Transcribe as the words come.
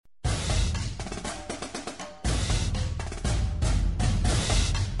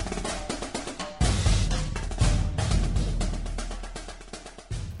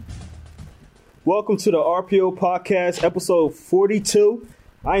Welcome to the RPO Podcast, episode 42.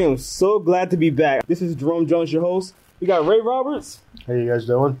 I am so glad to be back. This is Jerome Jones, your host. We got Ray Roberts. How you guys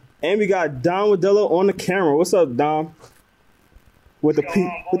doing? And we got Dom Waddell on the camera. What's up, Dom? With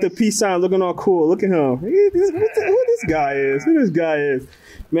the peace sign, looking all cool. Look at him. Who this guy is.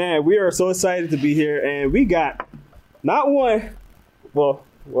 Man, we are so excited to be here. And we got not one, well,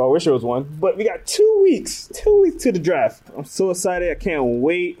 I wish it was one, but we got 2 weeks to the draft. I'm so excited. I can't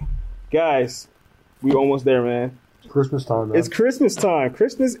wait. Guys, we almost there, man. It's Christmas time, man. It's Christmas time.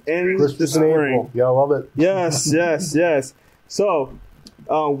 Christmas in the spring. Yeah, I love it. Yes. So,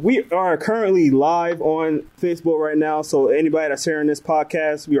 we are currently live on Facebook right now. So, anybody that's hearing this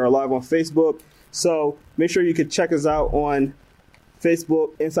podcast, we are live on Facebook. So, make sure you can check us out on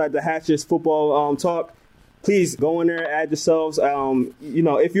Facebook, Inside the Hatches Football Talk. Please go in there, add yourselves.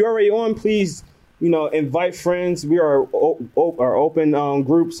 If you're already on, please, invite friends. We are our open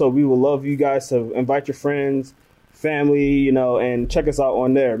group, so we would love you guys to invite your friends, family, and check us out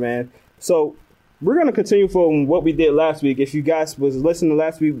on there, man. So we're going to continue from what we did last week. If you guys was listening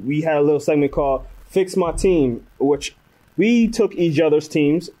last week, we had a little segment called Fix My Team, which we took each other's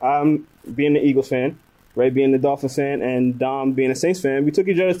teams. I'm being the Eagles fan, Ray being the Dolphins fan, and Dom being a Saints fan. We took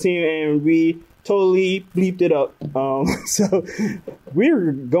each other's team and we totally bleeped it up. So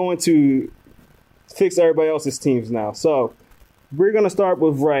we're going to fix everybody else's teams now. So we're going to start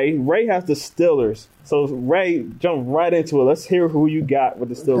with Ray. Ray has the Steelers. So, Ray, jump right into it. Let's hear who you got with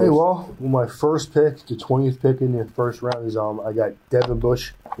the Steelers. Okay, well, my first pick, the 20th pick in the first round is I got Devin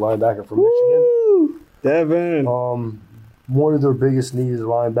Bush, linebacker from Michigan. Devin. One of their biggest needs is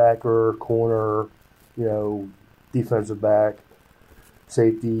linebacker, corner, defensive back,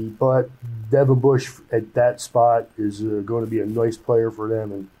 safety. But Devin Bush at that spot is going to be a nice player for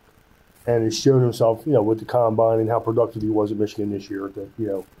them and has shown himself, with the combine and how productive he was at Michigan this year.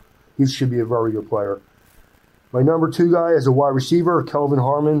 That, he should be a very good player. My number 2 guy is a wide receiver, Kelvin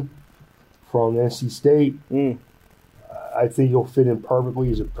Harmon from NC State. I think he'll fit in perfectly.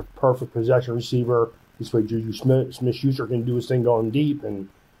 He's a perfect possession receiver. This way Juju Smith-Schuster can do his thing going deep and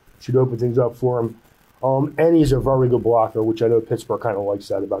should open things up for him. And he's a very good blocker, which I know Pittsburgh kind of likes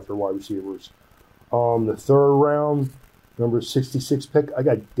that about their wide receivers. The third round, number 66 pick, I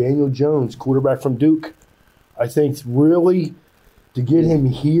got Daniel Jones, quarterback from Duke. I think really to get him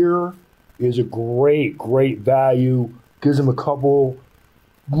here is a great value. Gives him a couple,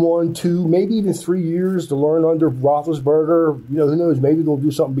 1, 2, maybe even 3 years to learn under Roethlisberger. Who knows? Maybe they'll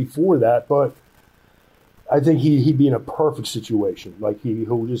do something before that, but I think he'd be in a perfect situation. Like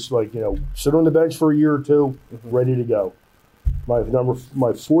he'll just sit on the bench for a year or two, ready to go. My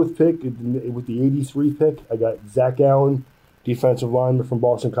fourth pick with the 83 pick, I got Zach Allen, defensive lineman from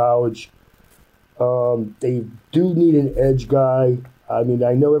Boston College. They do need an edge guy. I mean,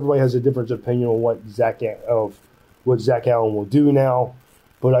 I know everybody has a different opinion on what Zach Allen will do now,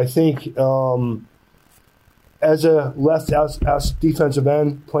 but I think as a left out defensive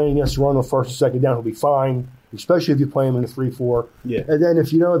end playing against the run on first and second down, he'll be fine, especially if you play him in a 3-4. Yeah. And then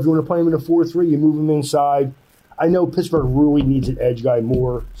if you want to play him in a 4-3, you move him inside. I know Pittsburgh really needs an edge guy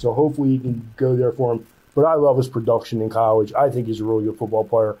more, so hopefully you can go there for him. But I love his production in college. I think he's a really good football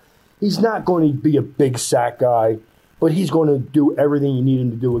player. He's not going to be a big sack guy, but he's going to do everything you need him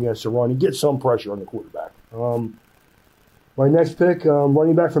to do against the run. He gets some pressure on the quarterback. My next pick,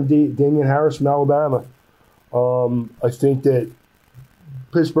 running back from Damian Harris from Alabama. I think that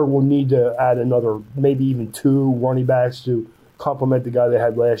Pittsburgh will need to add another, maybe even 2 running backs to complement the guy they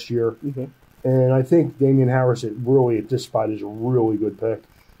had last year. Mm-hmm. And I think Damian Harris at this spot is a really good pick.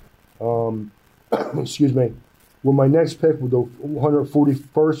 Excuse me. With my next pick, with the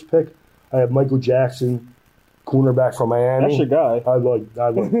 141st pick, I have Michael Jackson, cornerback from Miami. That's your guy. I like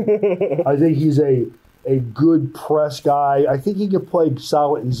I think he's a good press guy. I think he can play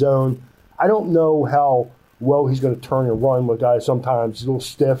solid in zone. I don't know how well he's going to turn and run with guys sometimes. He's a little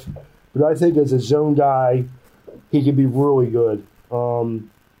stiff. But I think as a zone guy, he can be really good.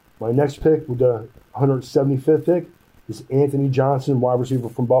 My next pick with the 175th pick is Anthony Johnson, wide receiver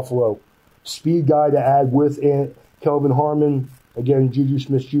from Buffalo. Speed guy to add with Kelvin Harmon. Again, Juju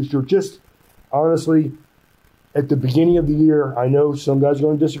Smith-Schuster. Just honestly, at the beginning of the year, I know some guys are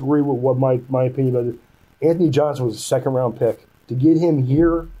going to disagree with what my opinion about it. Anthony Johnson was a second-round pick. To get him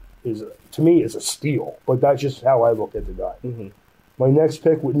here to me, is a steal. But that's just how I look at the guy. Mm-hmm. My next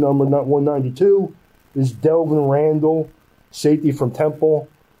pick with number 192 is Delvin Randall, safety from Temple.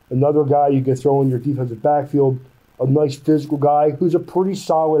 Another guy you can throw in your defensive backfield. A nice physical guy who's a pretty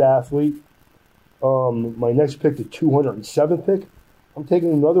solid athlete. My next pick, the 207th pick, I'm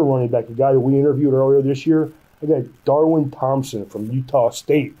taking another running back, a guy that we interviewed earlier this year. I got Darwin Thompson from Utah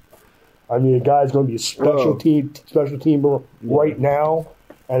State. I mean, a guy's going to be a special teamer right now,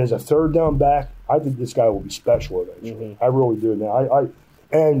 and as a third down back, I think this guy will be special eventually. Mm-hmm. I really do now.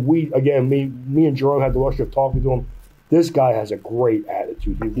 Me and Jerome had the luxury of talking to him. This guy has a great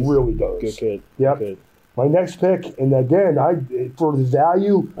attitude. He really does. Good kid. Yep. Good. My next pick, and again, for the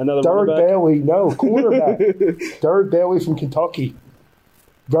value, Derek Bailey. No, cornerback. Derek Bailey from Kentucky.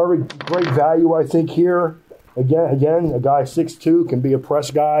 Very great value, I think, here. Again, a guy 6'2", can be a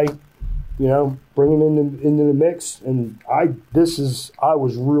press guy. Bring him into the mix. And I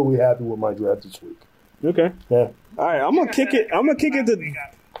was really happy with my draft this week. Okay. Yeah. All right, I'm gonna kick it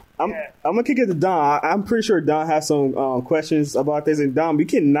to Don. I'm pretty sure Don has some questions about this. And Don, we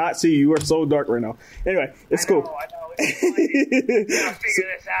cannot see you. You are so dark right now. Anyway, it's cool. I know. You gotta figure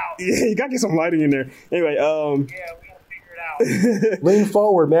this out. Yeah, you gotta get some lighting in there. Anyway, yeah, we gotta figure it out. Lean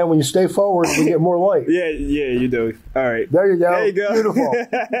forward, man. When you stay forward, we get more light. Yeah, you do. All right. There you go. There you go. Beautiful.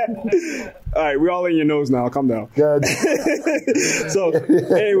 All right, we're all in your nose now. Calm down. Good. So,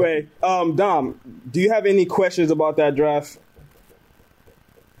 anyway, Dom, do you have any questions about that draft?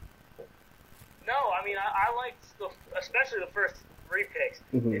 No, I mean, I like, especially the first 3 picks.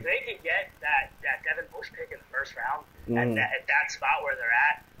 Mm-hmm. If they can get that Devin Bush pick in the first round at that spot where they're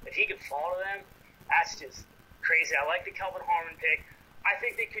at, if he could fall to them, that's just crazy. I like the Kelvin Harmon pick. I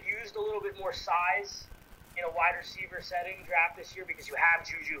think they could use a little bit more size in a wide receiver setting draft this year because you have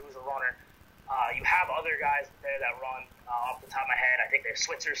Juju, who's a runner. You have other guys there that run. Off the top of my head, I think there's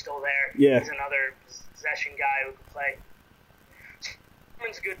Switzer still there. Yeah. He's another possession guy who can play.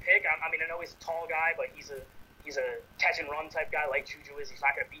 Harmon's a good pick. I mean, I know he's a tall guy, but he's a catch and run type guy like Juju is. He's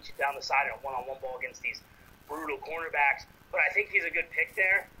not going to beat you down the side in a one-on-one ball against these brutal cornerbacks. But I think he's a good pick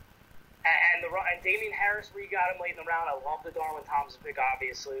there. And Damian Harris, where you got him late in the round, I love the Darwin Thompson pick,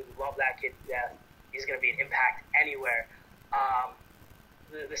 obviously. We love that kid to death. He's going to be an impact anywhere.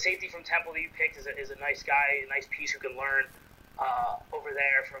 The safety from Temple that you picked is a nice guy, a nice piece who can learn over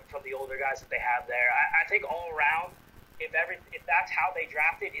there from the older guys that they have there. I think all around, if that's how they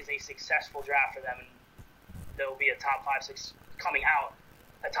draft it, is a successful draft for them, and there will be a top 5-6 coming out,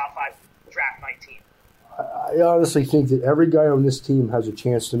 a top 5 draft night team. I honestly think that every guy on this team has a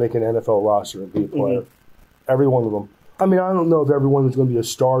chance to make an NFL roster and be a player. Mm-hmm. Every one of them. I mean, I don't know if everyone is going to be a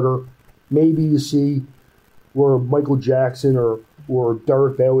starter. Maybe you see where Michael Jackson or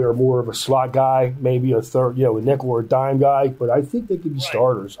Derek Bailey are more of a slot guy, maybe a third, a nickel or a dime guy. But I think they could be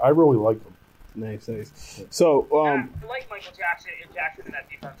starters. I really like them. Nice. So, I like Michael Jackson in that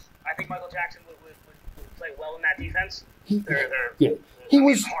defense. I think Michael Jackson would play well in that defense. He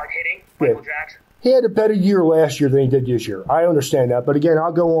was hard hitting. Michael Jackson. He had a better year last year than he did this year. I understand that, but again,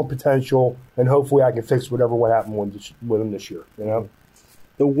 I'll go on potential, and hopefully, I can fix what happened with him this year.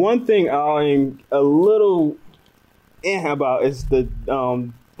 The one thing I'm a little about is the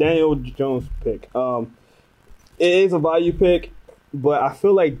Daniel Jones pick. It is a value pick, but I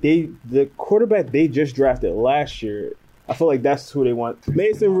feel like the quarterback they just drafted last year, I feel like that's who they want.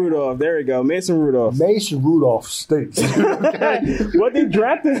 Mason Rudolph. There we go. Mason Rudolph. Mason Rudolph stinks. What they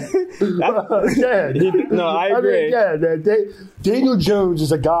drafted? No, I agree. Daniel Jones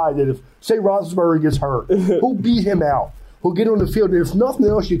is a guy that if, say, Roethlisberger gets hurt, he'll beat him out. He'll get on the field. And if nothing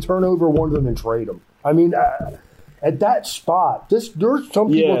else, you turn over one of them and trade him. I mean, at that spot, there's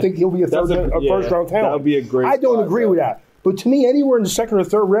some people think he'll be a first-round talent. That would be a great I don't agree with that. But to me, anywhere in the second or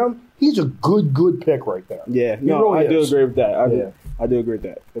third round, he's a good pick right there. Yeah, I do agree with that. I do agree with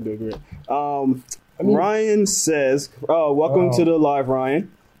that. Ryan says, welcome to the live,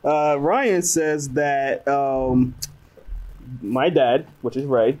 Ryan. Ryan says that my dad, which is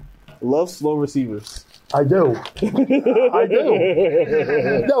Ray, loves slow receivers. I do. I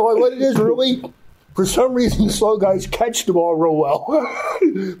do. No, what it is really, for some reason, slow guys catch the ball real well.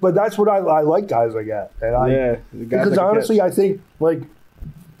 But that's what I like guys like that. Because honestly, I think, like,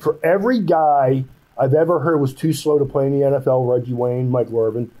 for every guy I've ever heard was too slow to play in the NFL, Reggie Wayne, Michael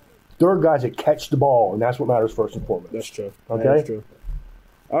Irvin, there are guys that catch the ball, and that's what matters first and foremost. That's true. Okay? That's true.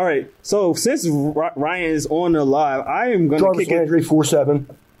 All right. So, since Ryan is on the live, I am going to kick Landry, 4.7.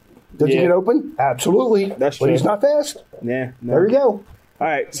 Does he get open? Absolutely. That's true. But he's not fast. Yeah. No. There you go. All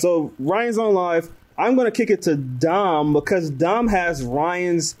right. So, Ryan's on live. I'm going to kick it to Dom because Dom has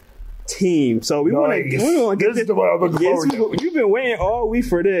Ryan's team. So we want to get this. You've been waiting all week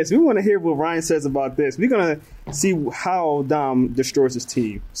for this. We want to hear what Ryan says about this. We're going to see how Dom destroys his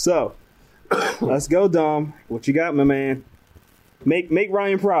team. So let's go, Dom. What you got, my man? Make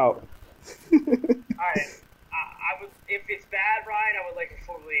Ryan proud. All right. If it's bad, Ryan, I would like to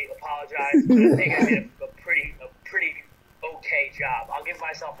formally apologize. But I think I did a pretty okay job. I'll give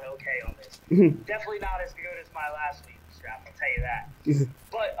myself an okay on this. Definitely not as good as my last week's draft, I'll tell you that.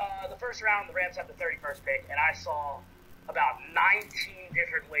 But the first round, the Rams have the 31st pick, and I saw about 19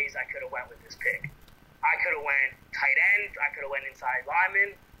 different ways I could have went with this pick. I could have went tight end. I could have went inside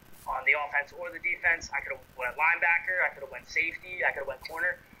lineman on the offense or the defense. I could have went linebacker. I could have went safety. I could have went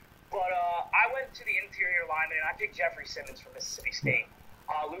corner. But I went to the interior lineman, and I picked Jeffrey Simmons from Mississippi State.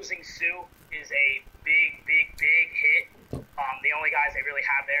 Losing Sue is a big hit. The only guys they really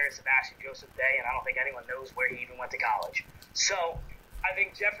have there is Sebastian Joseph Day, and I don't think anyone knows where he even went to college. So I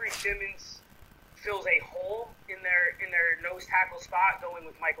think Jeffrey Simmons fills a hole in their nose tackle spot, going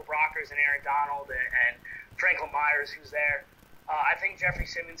with Michael Brockers and Aaron Donald and Franklin Myers, who's there. I think Jeffrey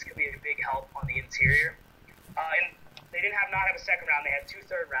Simmons could be a big help on the interior. And they didn't not have a second round; they had 2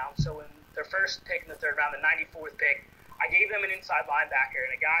 third rounds. So in their first pick in the third round, the 94th pick, I gave them an inside linebacker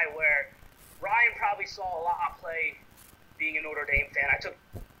and a guy where Ryan probably saw a lot play being a Notre Dame fan. I took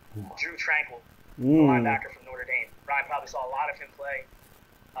Drew Tranquill, the linebacker from Notre Dame. Ryan probably saw a lot of him play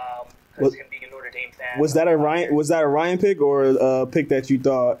because him being a Notre Dame fan. Was that a Ryan pick or a pick that you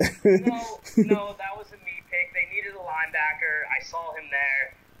thought? No, that was a me pick. They needed a linebacker. I saw him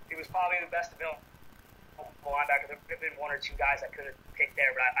there. He was probably the best available linebacker. There could have been 1 or 2 guys I could have picked there,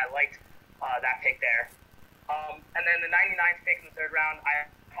 but I liked that pick there. And then the 99th pick in the third round, I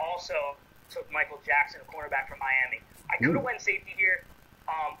also took Michael Jackson, a cornerback from Miami. I could have went safety here,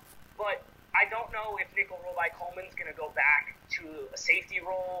 but I don't know if Nickel Roby Coleman's going to go back to a safety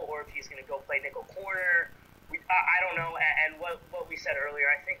role or if he's going to go play nickel corner. I don't know. And what we said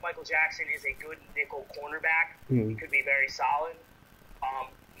earlier, I think Michael Jackson is a good nickel cornerback. He could be very solid.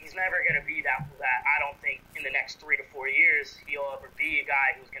 He's never going to be that. I don't think in the next 3 to 4 years he'll ever be a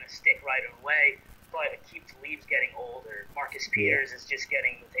guy who's going to stick right away. But Aqib Talib's getting older. Marcus Peters is just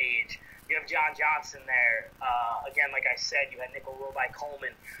getting with age. You have John Johnson there. Again, like I said, you had Nickel Roby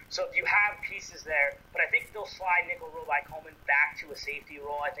Coleman. So you have pieces there, but I think they'll slide Nickel Roby Coleman back to a safety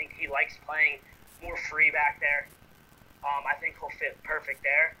role. I think he likes playing more free back there. I think he'll fit perfect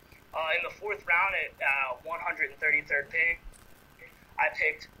there. In the 4th round at 133rd pick, I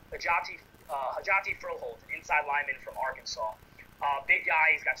picked Hajati Froholt, an inside lineman from Arkansas. Big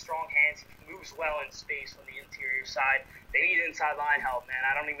guy, he's got strong hands, he moves well in space on the interior side. They need inside line help, man.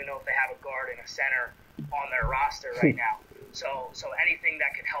 I don't even know if they have a guard and a center on their roster right now. So anything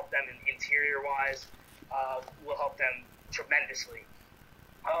that can help them interior-wise will help them tremendously.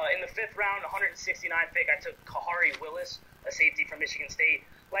 In the 5th round, 169th pick, I took Kahari Willis, a safety from Michigan State.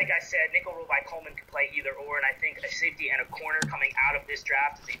 Like I said, Nickel Roby Coleman could play either or, and I think a safety and a corner coming out of this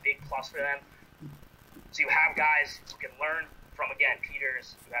draft is a big plus for them. So you have guys who can learn from, again,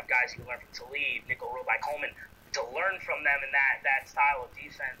 Peters. You have guys who learn from Talib, Nickel Roby Coleman, to learn from them in that style of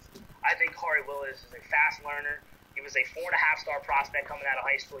defense. I think Kahari Willis is a fast learner. He was a 4.5-star prospect coming out of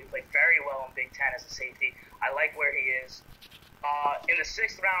high school. He played very well in Big Ten as a safety. I like where he is. In the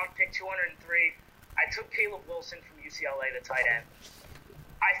 6th round, pick 203, I took Caleb Wilson from UCLA, the tight end.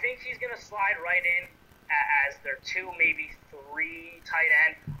 I think he's going to slide right in as their 2, maybe 3 tight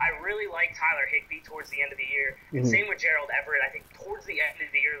end. I really like Tyler Higbee towards the end of the year. And same with Gerald Everett. I think towards the end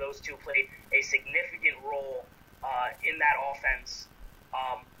of the year, those 2 played a significant role in that offense.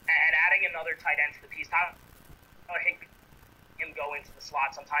 And adding another tight end to the piece, Tyler Higbee can go into the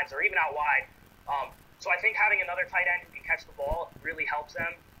slot sometimes or even out wide. So I think having another tight end who can catch the ball really helps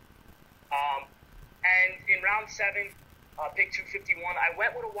them. And in round 7, pick 251, I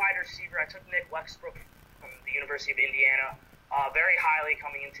went with a wide receiver. I took Nick Westbrook from the University of Indiana, very highly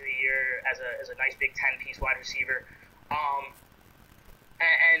coming into the year as a nice Big Ten piece wide receiver.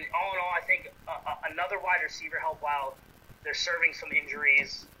 And all in all, I think another wide receiver helped while they're serving some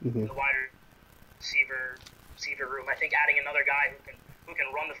injuries in the wide receiver room. I think adding another guy who can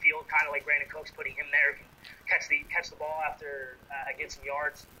run the field, kind of like Brandon Cooks, putting him there, can catch the ball after get some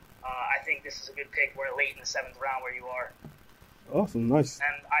yards. I think this is a good pick. We're late in the 7th round where you are. Awesome, nice.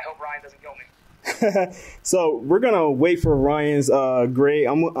 And I hope Ryan doesn't kill me. So we're gonna wait for Ryan's grade.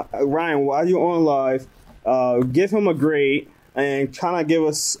 Ryan, while you're on live, give him a grade and kind of give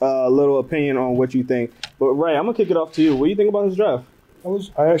us a little opinion on what you think. But Ray, I'm gonna kick it off to you. What do you think about his draft?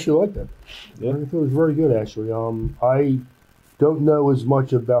 I actually like that. Yeah. I think it was very good, actually. I don't know as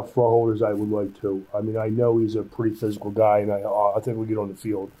much about Froholt as I would like to. I mean, I know he's a pretty physical guy, and I think we get on the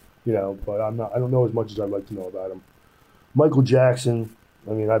field, but I don't know as much as I'd like to know about him. Michael Jackson,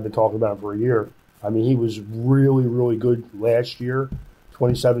 I mean, I've been talking about him for a year. I mean, he was really, really good last year,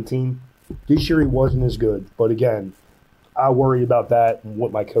 2017. This year he wasn't as good, but again, I worry about that and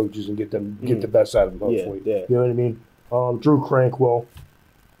what my coaches and get the best out of him, hopefully. Yeah. You know what I mean? Drew Tranquill,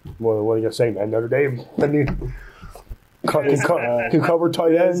 what are you going to say, man? Notre Dame? I mean, can cover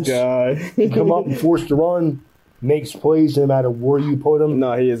tight ends. Can come up and force the run. makes plays no matter where you put him.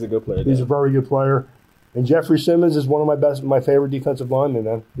 No, he is a good player. He's a very good player. And Jeffrey Simmons is one of my favorite defensive linemen,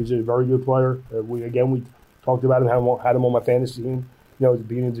 man. He's a very good player. We talked about him, had him on my fantasy team, at the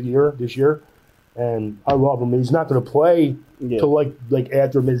beginning of the year, this year. And I love him. He's not going to play till like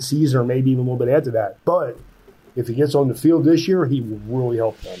after midseason or maybe even a little bit after that. But if he gets on the field this year, he will really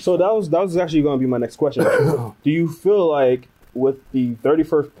help them. So that was actually going to be my next question. Do you feel like with the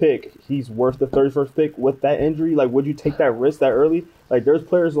 31st pick, he's worth the 31st pick with that injury? Like, would you take that risk that early? Like, there's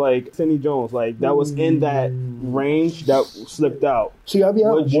players like Sidney Jones, like, that was in that range that slipped out. See, I'll be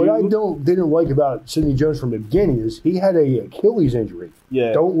honest, what I didn't like about Sidney Jones from the beginning is he had a Achilles injury.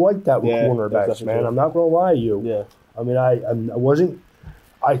 Yeah. Don't like that with cornerbacks, man. True. I'm not going to lie to you. Yeah. I mean, I wasn't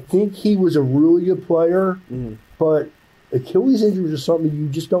 – I think he was a really good player, but Achilles injuries is something you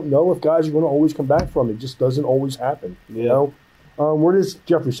just don't know if guys are going to always come back from. It just doesn't always happen, you know? Where does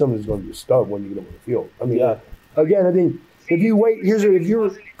Jeffrey Simmons is going to be a stud when you get him on the field? I mean, again, I think if you wait, if you're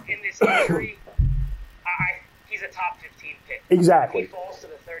in this injury, he's a top 15 pick. Exactly. If he falls to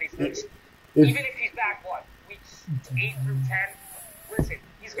the 36th, even if he's back weeks 8 through 10, listen,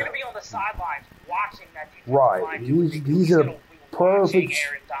 he's going to be on the sidelines watching that defensive line do what they do. He's a perfect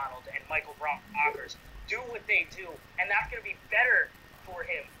Aaron Donald and Michael Brockers do what they do, and that's going to be better for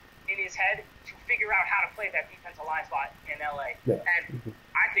him in his head to figure out how to play that defensive line spot in LA. Yeah. And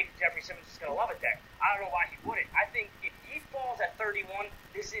I think Jeffrey Simmons is going to love it there. I don't know why he wouldn't. I think if he falls at 31,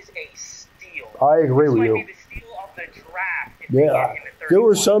 this is a steal. I agree with you. This might be the steal of the draft if they get him at 31. There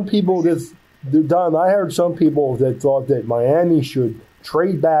were some people Don, I heard some people that thought that Miami should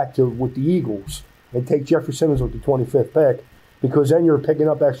trade back with the Eagles and take Jeffrey Simmons with the 25th pick, because then you're picking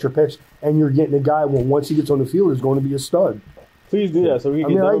up extra picks and you're getting a guy once he gets on the field is going to be a stud. Please do that so we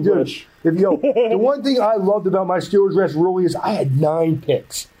can get Bush. The one thing I loved about my Steelers draft really is I had 9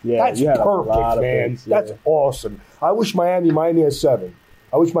 picks. Yeah, that's perfect, man. Picks, yeah. That's awesome. I wish Miami has 7.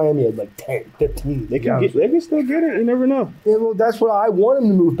 I wish Miami had like 10, 15. They can still get it. You never know. Yeah, well, that's what I want them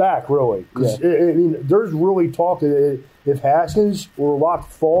to move back, really. Because, I mean, there's really talk that if Haskins or Locke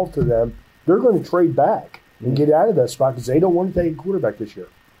fall to them, they're going to trade back and get out of that spot because they don't want to take a quarterback this year.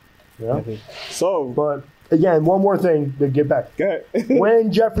 You know? So, but again, one more thing to get back.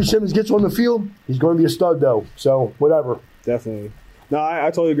 When Jeffrey Simmons gets on the field, he's going to be a stud, though. So, whatever. Definitely. No, I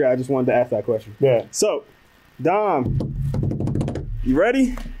totally agree. I just wanted to ask that question. Yeah. So, Dom, you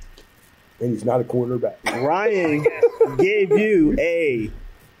ready? And he's not a quarterback. Ryan gave you a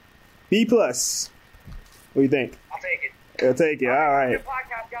B+. What do you think? I'll take it. I'll take it. All right. Good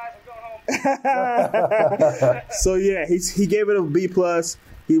podcast, guys. I'm going home. So, yeah, he gave it a B+.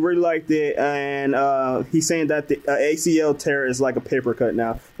 He really liked it, and he's saying that the ACL tear is like a paper cut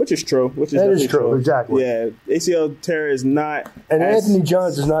now, which is true. That is true, exactly. Yeah, ACL tear is not. And Anthony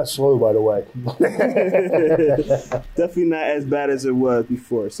Johns is not slow, by the way. Definitely not as bad as it was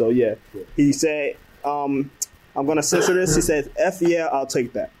before. So yeah, he said, "I'm gonna censor this." He said, "F yeah, I'll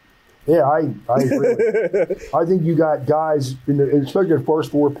take that." Yeah, I agree. I think you got guys, especially the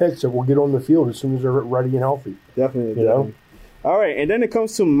first 4 picks, that will get on the field as soon as they're ready and healthy. Definitely, you know. All right, and then it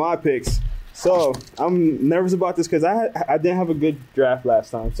comes to my picks. So I'm nervous about this because I didn't have a good draft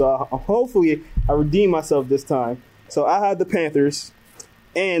last time. So hopefully I redeem myself this time. So I had the Panthers,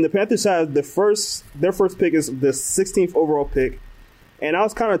 and the Panthers had their first pick is the 16th overall pick, and I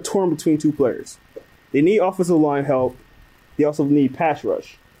was kind of torn between 2 players. They need offensive line help. They also need pass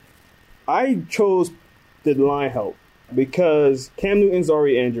rush. I chose the line help because Cam Newton's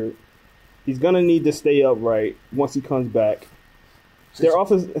already injured. He's gonna need to stay upright once he comes back. Their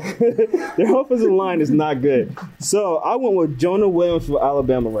offensive line is not good. So I went with Jonah Williams for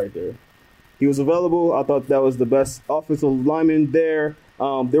Alabama right there. He was available. I thought that was the best offensive lineman there.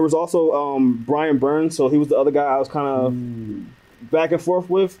 There was also Brian Burns, so he was the other guy I was kind of back and forth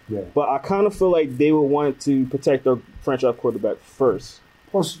with. Yeah. But I kind of feel like they would want to protect their franchise quarterback first.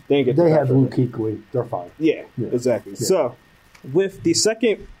 Plus, they have Luke Kuechly. They're fine. Yeah, exactly. Yeah. So with the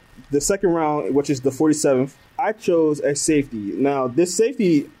second round, which is the 47th, I chose a safety. Now, this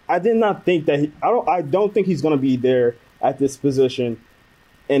safety, I did not think that I don't think he's going to be there at this position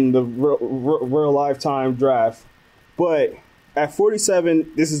in the real lifetime draft. But at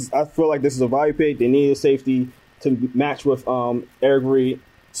 47, I feel like this is a value pick. They need a safety to match with Eric Reed.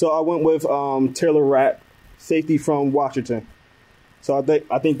 So I went with Taylor Rapp, safety from Washington. So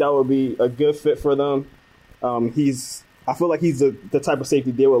I think that would be a good fit for them. I feel like he's the type of safety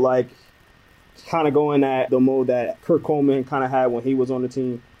they would like, kind of going at the mode that Kurt Coleman kind of had when he was on the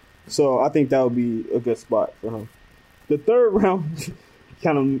team. So I think that would be a good spot for him. The third round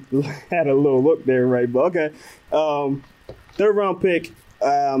kind of had a little look there, right? But okay. Third round pick,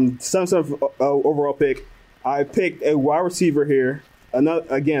 7th overall pick. I picked a wide receiver here. Another,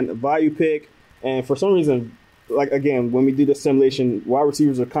 again, a value pick. And for some reason, like, again, when we do the simulation, wide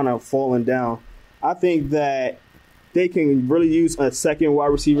receivers are kind of falling down. I think that they can really use a second wide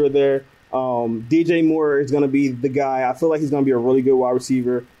receiver there. DJ Moore is going to be the guy. I feel like he's going to be a really good wide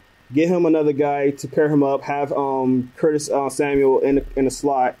receiver. Get him another guy to pair him up. Have Curtis Samuel in the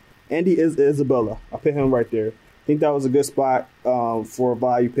slot. Andy Isabella. I put him right there. I think that was a good spot for a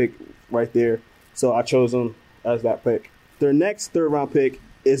value pick right there. So I chose him as that pick. Their next third-round pick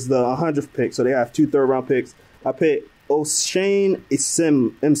is the 100th pick. So they have 2 third-round picks. I picked O'Shane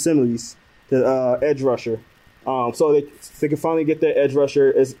Simleys, the edge rusher. So they can finally get their edge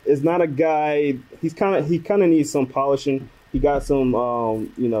rusher. Is not a guy. He kind of needs some polishing. He got some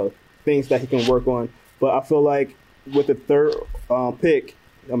things that he can work on. But I feel like with the third round pick,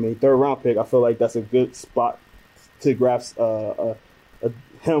 I feel like that's a good spot to grab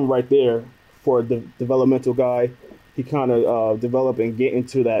him right there for a developmental guy. He kind of develop and get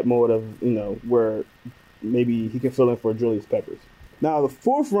into that mode of where maybe he can fill in for Julius Peppers. Now the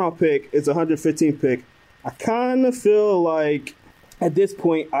 4th round pick is a 115th pick. I kind of feel like at this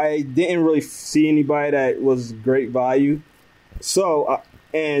point I didn't really see anybody that was great value. So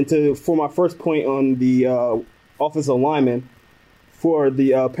for my first point on the offensive lineman for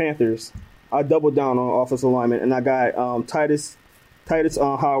the Panthers, I doubled down on offensive lineman and I got Titus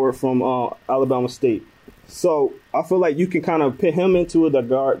Howard from Alabama State. So I feel like you can kind of put him into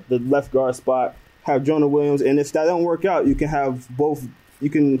the left guard spot, have Jonah Williams, and if that don't work out, you can have both. You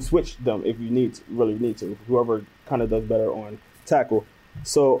can switch them if you really need to. Whoever kind of does better on tackle.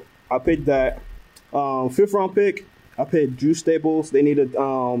 So I picked that 5th round pick. I picked Drew Staples. They need a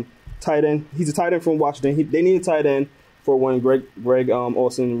tight end. He's a tight end from Washington. They need a tight end for when Greg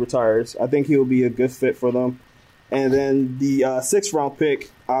Olsen retires. I think he'll be a good fit for them. And then the 6th round pick,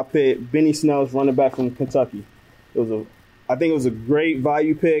 I picked Benny Snell's running back from Kentucky. I think it was a great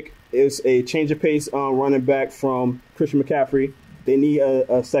value pick. It was a change of pace running back from Christian McCaffrey. They need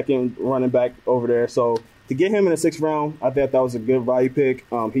a second running back over there. So to get him in the 6th round, I thought that was a good value pick.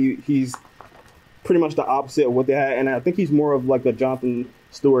 He's pretty much the opposite of what they had. And I think he's more of like a Jonathan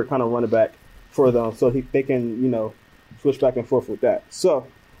Stewart kind of running back for them. So they can, switch back and forth with that. So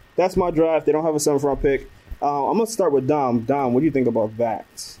that's my draft. They don't have a 7th round pick. I'm going to start with Dom. Dom, what do you think about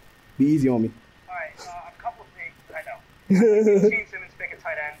that? Be easy on me. All right, a couple things. I know. Gene Simmons pick a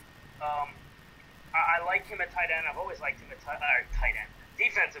tight end. I like him at tight end. I've always liked him at tight end.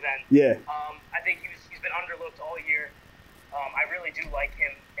 Defensive end. Yeah. I think he's been underlooked all year. I really do like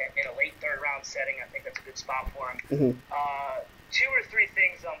him in a late 3rd round setting. I think that's a good spot for him. Mm-hmm. 2 or 3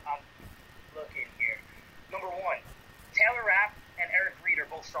 things I'm looking here. Number 1, Taylor Rapp and Eric Reed are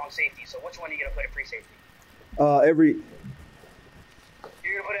both strong safeties. So which one are you going to put at free safety? You're going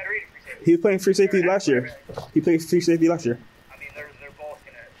to put Ed Reed at free safety. He was playing free safety last year. He played free safety last year. I mean, they're both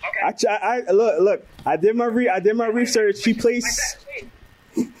going to. Okay. I look. I did my research. He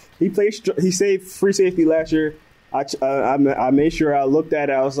saved free safety last year. I made sure I looked at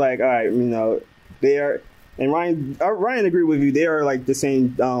it. I was like, all right, they are. And Ryan agreed with you. They are like the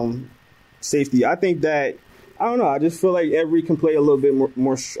same safety. I think that I don't know. I just feel like Ed Reed can play a little bit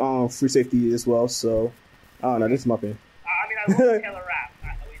more free safety as well. So I don't know. This is my opinion. I mean, I love Taylor Rapp.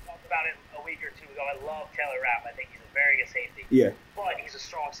 We talked about it a week or 2 ago. I love Taylor Rapp. I think he's a very good safety. Yeah. But he's a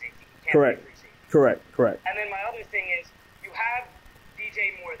strong safety. He can't Correct. play free safety. Correct. And then my other thing is you have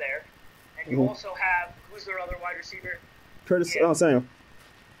DJ Moore there, and you also have who's their other wide receiver? Curtis Samuel.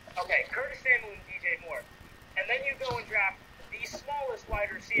 Okay, Curtis Samuel and DJ Moore. And then you go and draft the smallest wide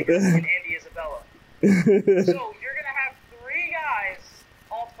receiver in Andy Isabella. So you're going to have 3 guys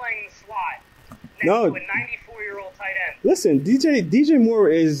all playing the slot next to a 94-year-old tight end. Listen, DJ Moore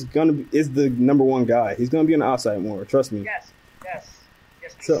is the number 1 guy. He's gonna be on the outside more. Trust me. Yes.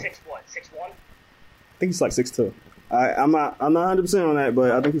 So, 6'1"? 6'1"? I think he's like 6'2". I'm not 100% on that,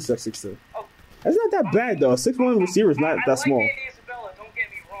 but I think he's like 6'2". Oh, that's not that bad though. 6'1" receiver is not that small. I like Andy Isabella. Don't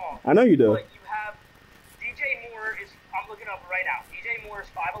get me wrong. I know you do. But you have DJ Moore is. I'm looking up right now. DJ Moore is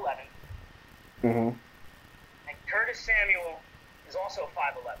 5'11". Uh-huh. And Curtis Samuel is also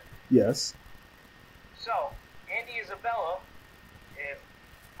 5'11". Yes. So, Andy Isabella, if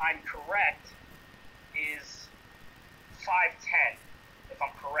I'm correct, is 5'10", if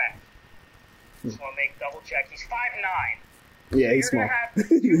I'm correct. Just want to make double check. He's 5'9". Yeah, he's small.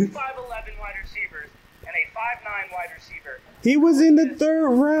 You're going to have 2 5'11" wide receivers and a 5'9" wide receiver. He was in the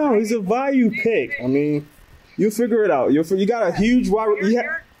 3rd round. He's a value pick. I mean, you figure it out. You got a huge wide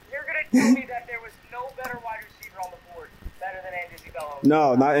receiver. You're going to tell me that there was no better wide receiver on the board better than Andy Isabella?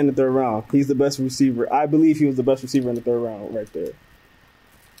 No, not in the 3rd round. He's the best receiver. I believe he was the best receiver in the 3rd round right there.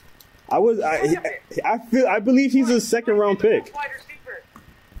 I believe he's a second round pick. Wide receiver.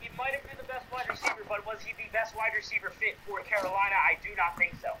 He might have been the best wide receiver, but was he the best wide receiver fit for Carolina? I do not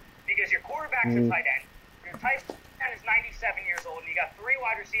think so. Because your quarterback's a tight end. Your tight end is 97 years old, and you got 3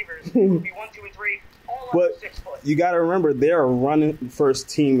 wide receivers who would be 1, 2, and 3, all under 6 foot. You got to remember, they're a running first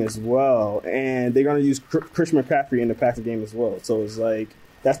team as well, and they're going to use Christian McCaffrey in the passing game as well. So it's like,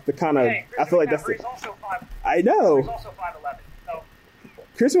 that's the kind of, I feel like that's the. Also 5, I know. he's also 5'11". So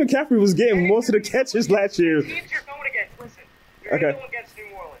Christian McCaffrey was getting most of the catches last year. teams you're going against, listen, you're going to go against New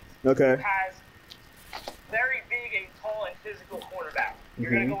Orleans, who Okay. has very big and tall and physical cornerback. You're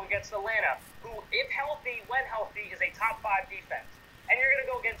going to go against Atlanta, who, if healthy, when healthy, is a top 5 defense. And you're going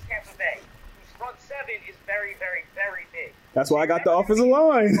to go against Tampa Bay, whose front 7 is very, very, very big. That's why I got the offensive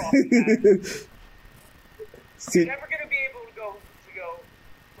line. You're never going to be able to go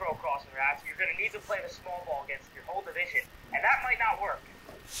throw crossing routes. You're going to need to play the small ball against your whole division, and that might not work.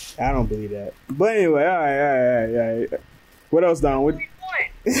 I don't believe that. But anyway, all right. What else, Don? You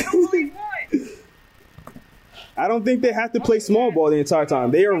don't believe what? I don't think they have to play small ball the entire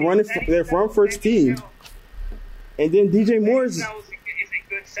time. They are running. They're from first team, and then DJ Moore is. Benny Snell is a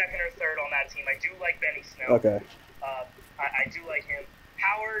good second or third on that team. I do like Benny Snell. Okay. I do like him.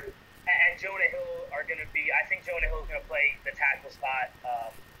 Howard and Jonah Hill are going to be. I think Jonah Hill is going to play the tackle spot.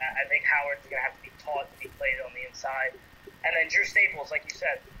 I think Howard's going to have to be taught to be played on the inside. And then Drew Staples, like you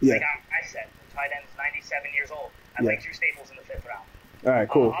said, like I said, tight end is 97 years old. I like Drew Staples in the 5th round. All right,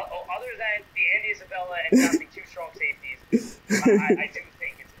 cool. Other than the Andy Isabella and not the 2 strong safeties, I do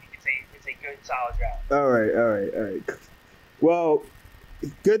think it's a good, solid draft. All right. Well,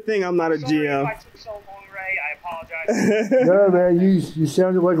 good thing I'm not a Sorry GM. if I took so long, Ray. I apologize. No, man, you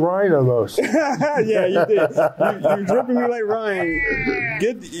sounded like Ryan almost. Yeah, you did. You're dripping me like Ryan.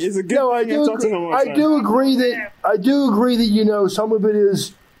 It's a good No, thing I talked to him all the I time. do agree that some of it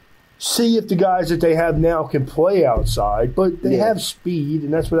is see if the guys that they have now can play outside, but they have speed,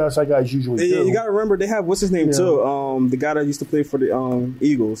 and that's what outside guys usually do. You got to remember they have what's his name too. The guy that used to play for the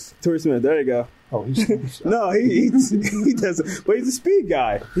Eagles, Torrey Smith. There you go. Oh, he's No, he doesn't. But he's a speed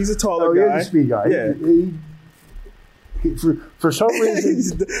guy. He's a taller guy. He's a speed guy. Yeah. For some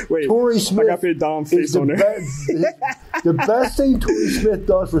reason, Wait, Torrey Smith I got your Dom face is the on there. the best thing Torrey Smith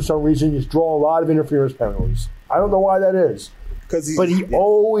does for some reason is draw a lot of interference penalties. I don't know why that is. But he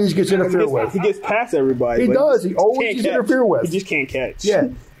always gets interfered with. He gets past everybody. He does. He always gets interfered with. He just can't catch. Yeah.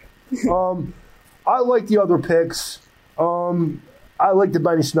 I like the other picks. I like the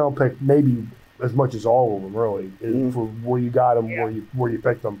Benny Snell pick maybe as much as all of them, really, for where you got them, where you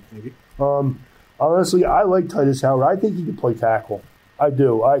picked them. Honestly, I like Titus Howard. I think he can play tackle. I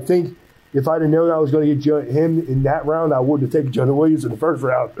do. I think if I'd have known I was going to get him in that round, I wouldn't have taken Jonah Williams in the first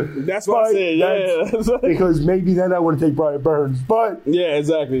round. That's what I said, yeah. Because maybe then I wouldn't take Brian Burns. But yeah,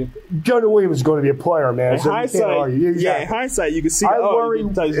 exactly. Jonah Williams is going to be a player, man. In hindsight, in hindsight, you can see. I worry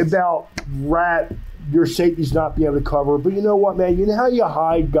about Rat, your safeties not being able to cover. But you know what, man? You know how you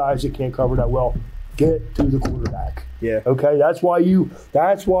hide guys that can't cover that well? Get to the quarterback. Yeah. Okay. That's why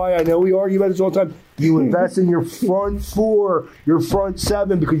I know we argue about this all the time. You invest in your front 4, your front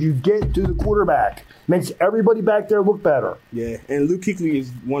 7, because you get to the quarterback. Makes everybody back there look better. Yeah. And Luke Kuechly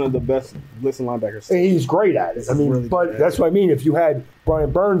is one of the best blitzing linebackers. And he's great at it. I mean, really but that's what I mean. If you had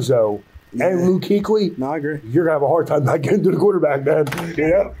Brian Burns though and Luke Kuechly, no, I agree. You're gonna have a hard time not getting to the quarterback, man. You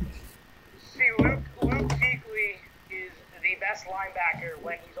know? See, Luke Kuechly is the best linebacker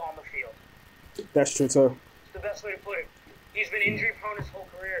when he's on the field. That's true too. It's the best way to put it. He's been injury prone his whole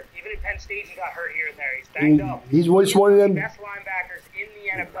career. Even at Penn State, he got hurt here and there. He's banged up. He's just one of them best linebackers in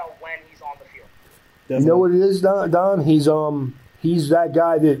the NFL when he's on the field. Definitely. You know what it is, Don? He's that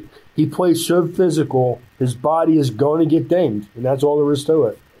guy that he plays so physical. His body is going to get dinged, and that's all there is to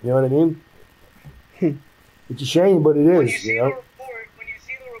it. You know what I mean? It's a shame, but it is. When you see the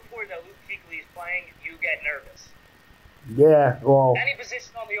report that Luke Kuechly is playing, you get nervous. Yeah, well, Any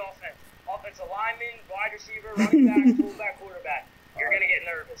position on the offense, offensive lineman, wide receiver, running back, fullback, quarterback, you're going to get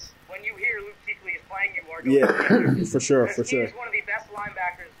nervous. When you hear Luke Kuechly is playing, you are going to get nervous. for sure. He's one of the best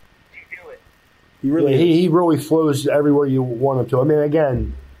linebackers to do it. He really flows everywhere you want him to. I mean,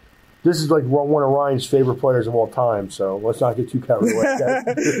 again, this is like one of Ryan's favorite players of all time, so let's not get too carried away.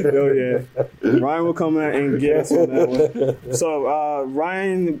 Oh, yeah. Ryan will come out and get us on that one. So,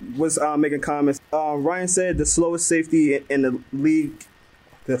 Ryan was making comments. Ryan said the slowest safety in the league,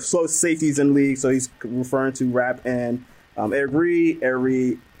 the slowest safeties in the league, so he's referring to Rapp and Ed Reed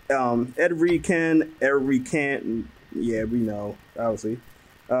can't. Yeah, we know, obviously.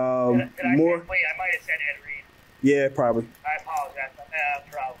 Did I More. I might have said Ed Reed. Yeah, probably. I apologize.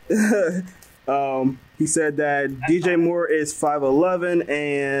 Probably. He said that DJ Moore is 5'11",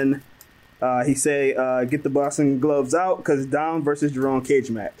 and He say, get the boxing gloves out because Dom versus Jerome cage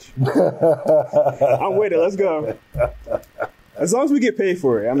match. I'm with it. Let's go. As long as we get paid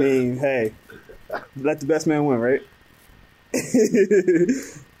for it. I mean, hey, let the best man win, right?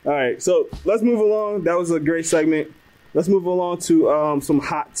 All right, so let's move along. That was a great segment. Let's move along to some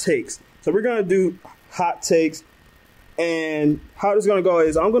hot takes. So we're going to do hot takes. And how this is going to go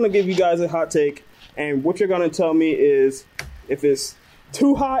is I'm going to give you guys a hot take. And what you're going to tell me is if it's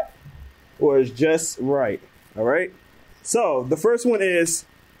too hot or it's just right. All right? So the first one is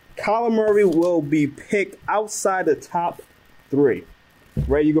Kyler Murray will be picked outside the top 3.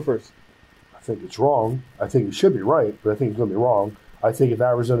 Ray, you go first. I think it's wrong. I think it should be right, but I think it's going to be wrong. I think if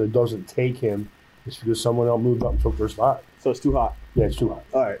Arizona doesn't take him, it's because someone else moved up and took their spot. So it's too hot. Yeah, it's too hot.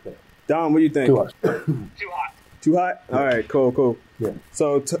 All right. Yeah. Don, what do you think? Too hot. Too hot. Too hot? All right, cool. Yeah.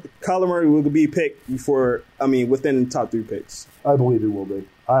 So Kyler Murray will be picked within the top 3 picks. I believe he will be.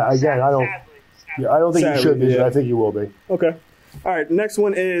 I don't Sadly. think he should be, yeah. but I think he will be. Okay. All right, next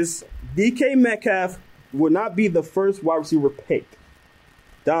one is DK Metcalf will not be the first wide receiver picked.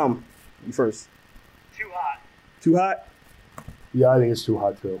 Dom, you first. Too hot. Too hot? Yeah, I think it's too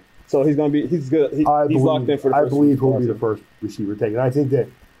hot too. So he's good. He's locked in for the first. I believe he'll be the first receiver taken. I think that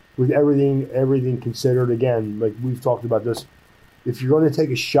with everything considered, again, like we've talked about this, if you're going to take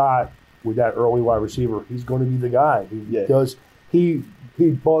a shot with that early wide receiver, he's going to be the guy. He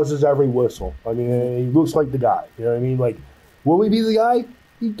buzzes every whistle. I mean, he looks like the guy. You know what I mean? Like, will he be the guy?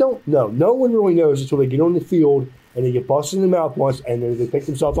 You don't know. No one really knows until they get on the field and they get busted in the mouth once, and then they pick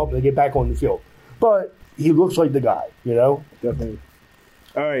themselves up and they get back on the field. But he looks like the guy, you know? Definitely.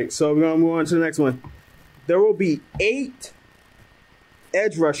 All right, so we're going to move on to the next one. There will be 8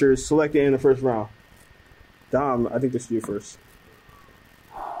 edge rushers selected in the first round. Dom, I think this is you first.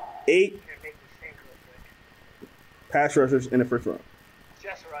 8 You're making me think real quick. pass rushers in the first round.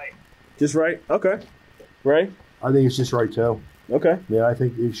 Just right. Just right? Okay. Right? I think it's just right, too. Okay. Yeah, I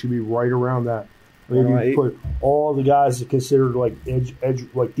think it should be right around that. I mean, Right. you put all the guys that considered like edge,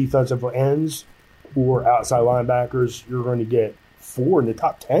 like defensive ends or outside linebackers, you're going to get 4 in the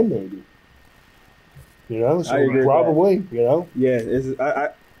top 10, maybe. You know, so I agree with probably, you know. Yeah,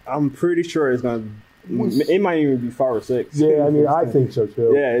 I'm pretty sure it's going to. It might even be 5 or 6. Yeah, I mean, I think so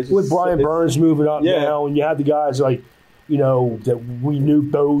too. Yeah, it's just, with Brian Burns moving up now, and you have the guys like, you know, that we knew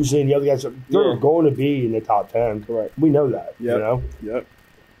Bozen, the other guys, they're going to be in the top 10. Correct. We know that. Yep. You know. Yep.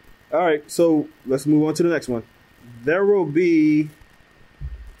 All right, so let's move on to the next one. There will be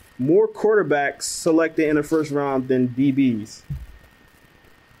more quarterbacks selected in the first round than DBs.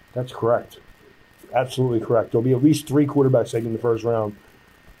 That's correct. Absolutely correct. There'll be at least 3 quarterbacks taken in the first round,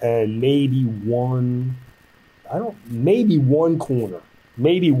 and maybe one corner.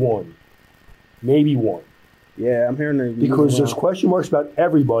 Maybe one. Yeah, I'm hearing that. Because there's question marks about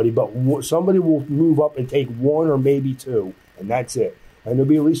everybody, but somebody will move up and take 1 or maybe 2, and that's it. And there'll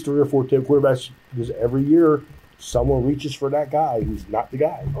be at least 3 or 4 quarterbacks because every year someone reaches for that guy who's not the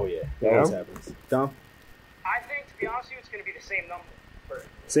guy. Oh, yeah. That always happens. Dom? I think, to be honest with you, it's going to be the same number.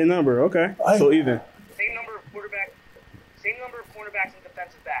 Same number, okay. So even. Same number of cornerbacks and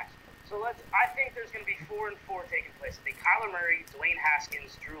defensive backs. So I think there's going to be 4 and 4 taking place. I think Kyler Murray, Dwayne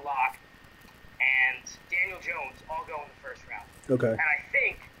Haskins, Drew Lock, and Daniel Jones all go in the first round. Okay. And I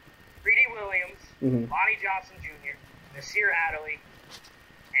think Greedy Williams, Lonnie Johnson Jr., Nasir Adderley,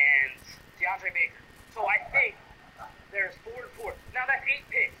 and DeAndre Baker. So I think there's 4 and 4. Now that's 8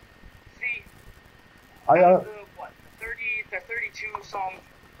 picks. See, out of the 32 some,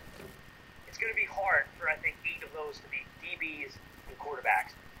 it's going to be hard for I think 8 of those to be DBs and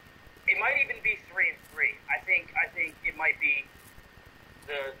quarterbacks. It might even be 3 and 3. I think it might be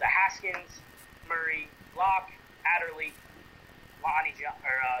the Haskins, Murray, Locke, Adderley, Lonnie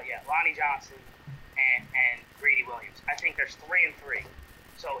Johnson, and Greedy Williams. I think there's 3 and 3.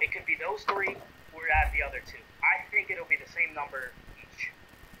 So it could be those 3 or add the other 2. I think it'll be the same number each.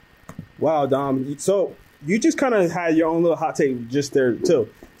 Wow, Dom. So you just kind of had your own little hot take just there, too.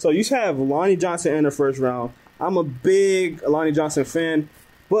 So you have Lonnie Johnson in the first round. I'm a big Lonnie Johnson fan,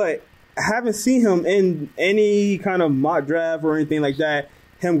 but I haven't seen him in any kind of mock draft or anything like that,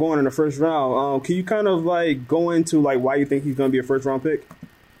 him going in the first round. Can you kind of like go into like why you think he's going to be a first round pick?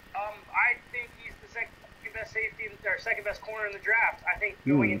 I think he's the second best safety or second best corner in the draft. I think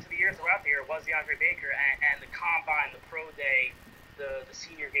going into the year throughout the year was DeAndre Baker and the combine, the pro day, the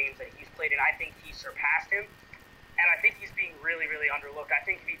senior games that he's played in. I think he surpassed him, and I think he's being really, really underlooked. I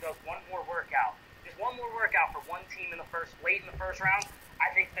think if he does one more workout for one team late in the first round, I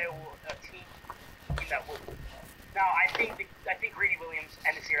think there will a team that will. Now, I think Greedy Williams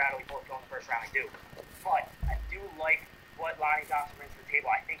and Nasir Adderley both go in the first round. I do, but I do like what Lonnie Johnson brings to the table.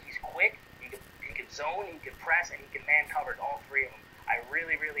 I think he's quick. zone, he can press, and he can man cover all three of them. I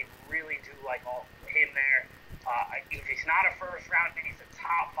really, really, really do like him there. If he's not a first round, then he's a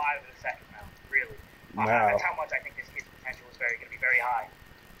top 5 in the second round. Really, Wow. that's how much I think this kid's potential is going to be very high.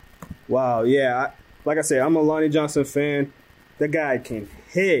 Wow, yeah. Like I said, I'm a Lonnie Johnson fan. That guy can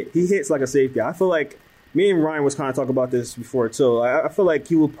hit. He hits like a safety. I feel like me and Ryan was kind of talking about this before too. I feel like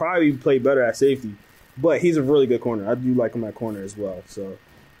he will probably play better at safety, but he's a really good corner. I do like him at corner as well. So,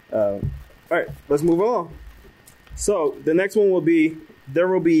 all right, let's move on. So the next one will be there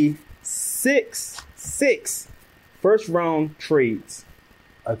will be six first round trades.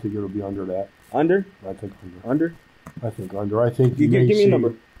 I think it'll be under that. Under? I think under. Under? I think under. I think you Give may me a see-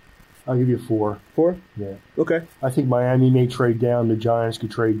 number. I'll give you 4. 4? Yeah. Okay. I think Miami may trade down. The Giants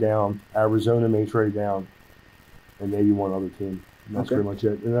could trade down. Arizona may trade down. And maybe one other team. And that's Okay. pretty much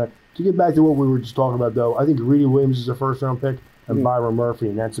it. And to get back to what we were just talking about, though, I think Greedy Williams is a first-round pick and Byron Murphy,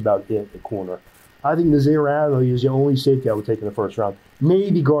 and that's about it at corner. I think Nazir Adderley is the only safety I would take in the first round.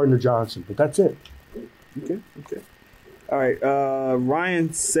 Maybe Gardner Johnson, but that's it. Okay. All right.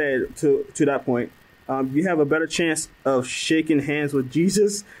 Ryan said to that point, you have a better chance of shaking hands with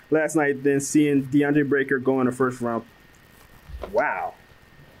Jesus last night than seeing DeAndre Baker go in the first round. Wow.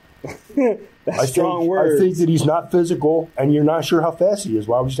 That's strong words. I think that he's not physical, and you're not sure how fast he is.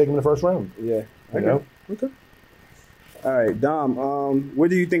 Why would you take him in the first round? Yeah. You know? Okay. All right, Dom. What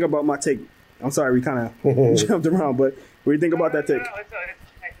do you think about my take? I'm sorry, we kind of jumped around, but what do you think about that take? I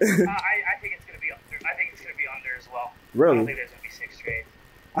think it's going to be under. I think it's going to be under as well. Really? I don't think there's going to be 6 trades.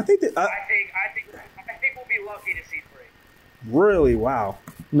 I think that. I think we'll be lucky to see 3. Really? Wow.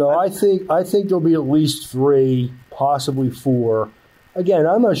 No, I think there'll be at least 3, possibly 4. Again,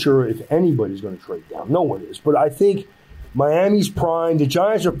 I'm not sure if anybody's going to trade down. No one is. But I think Miami's prime. The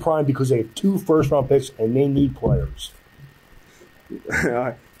Giants are prime because they have 2 first-round picks and they need players. All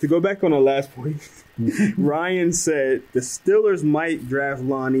right. To go back on the last point, Ryan said the Steelers might draft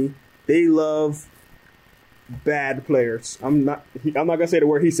Lonnie. They love bad players. I'm not gonna say the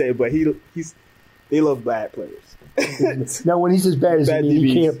word he said, but they love bad players. Now, when he says bad, is it Bad mean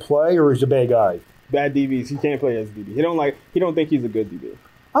he DBs. can't play or is he a bad guy? Bad DBs. He can't play as DB. He don't think he's a good DB.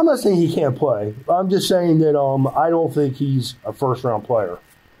 I'm not saying he can't play. I'm just saying that I don't think he's a first-round player.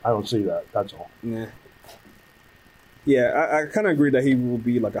 I don't see that. That's all. Nah. Yeah, I kind of agree that he will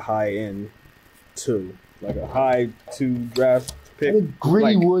be like a high end 2, like a high 2 draft pick. I think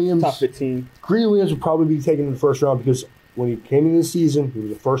Greedy like Williams- top 15. Greedy Williams will probably be taken in the first round because when he came into the season, he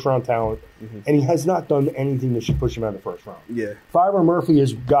was a first-round talent, and he has not done anything that should push him out of the first round. Yeah. Byron Murphy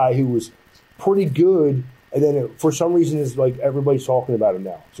is a guy who was pretty good, and then for some reason is like everybody's talking about him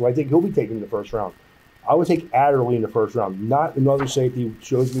now. So I think he'll be taken in the first round. I would take Adderley in the first round, not another safety who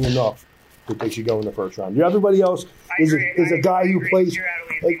shows me enough that they should go in the first round. Everybody else is a guy who plays.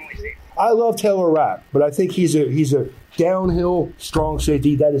 Like, I love Taylor Rapp, but I think he's a downhill strong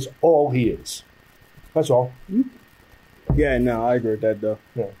safety. That is all he is. That's all. Yeah, no, I agree with that though.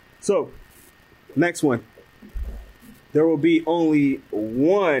 Yeah. So, next one. There will be only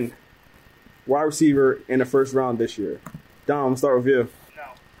one wide receiver in the first round this year. Dom, I'm start with you. No,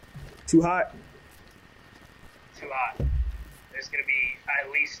 Too hot? too hot. There's going to be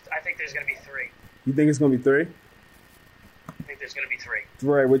at least. I think there's going to be 3. You think it's going to be 3? I think there's going to be 3.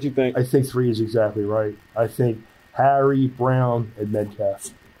 Right, what you think? I think 3 is exactly right. I think Harry, Brown, and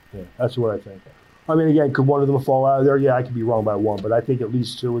Metcalf. Yeah, that's what I think. I mean, again, could one of them fall out of there? Yeah, I could be wrong by 1, but I think at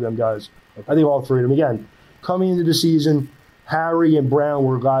least 2 of them guys. I think all 3 of them. Again, coming into the season, Harry and Brown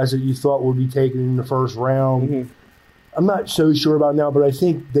were guys that you thought would be taken in the first round. Mm-hmm. I'm not so sure about now, but I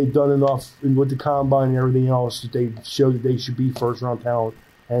think they've done enough with the combine and everything else that they show that they should be first-round talent,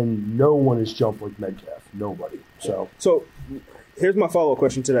 and no one has jumped like Metcalf. Nobody. So Here's my follow-up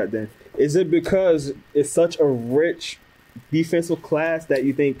question to that then. Is it because it's such a rich defensive class that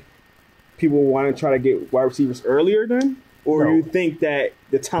you think people want to try to get wide receivers earlier then? Or No. you think that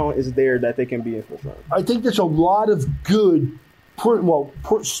the talent is there that they can be in first round? I think there's a lot of good,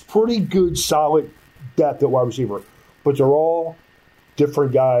 pretty good, solid depth at wide receiver, but they're all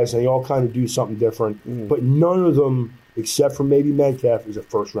different guys, and they all kind of do something different. Mm-hmm. But none of them, except for maybe Metcalf, is a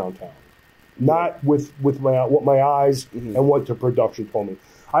first-round talent. Not with what my eyes and what the production told me.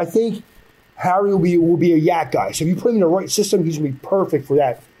 I think Harry will be a yak guy. So if you put him in the right system, he's going to be perfect for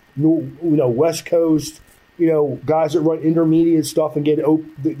that. West Coast, guys that run intermediate stuff and get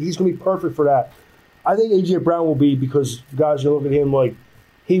open. He's going to be perfect for that. I think A.J. Brown will be because guys will look at him like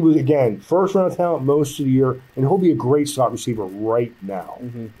he was, again, first-round talent most of the year, and he'll be a great slot receiver right now.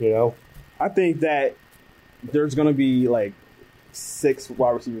 I think that there's going to be like 6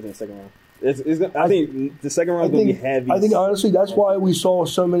 wide receivers in the second round. I think the second round is going to be heavy. I think, honestly, that's why we saw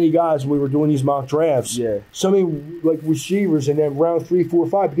so many guys when we were doing these mock drafts. Yeah. So many, like, receivers in that round 3, 4,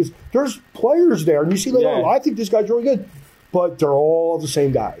 5, because there's players there. And you see, like, oh, I think this guy's really good. But they're all the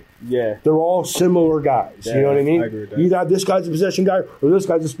same guy. Yeah. They're all similar guys. Yeah, you know what I mean? I agree with that. You either have this guy's a possession guy or this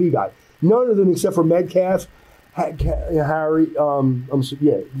guy's a speed guy. None of them, except for Metcalf, Harry,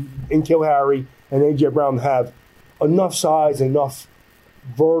 N'Keal Harry, and A.J. Brown have enough size and enough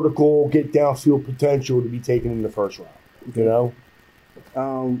vertical, get downfield potential to be taken in the first round. You know?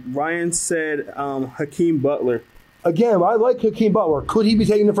 Ryan said Hakeem Butler. Again, I like Hakeem Butler. Could he be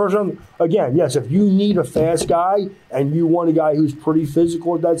taken in the first round? Again, yes. If you need a fast guy and you want a guy who's pretty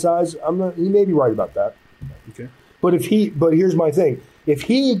physical at that size, he may be right about that. Okay. But here's my thing: if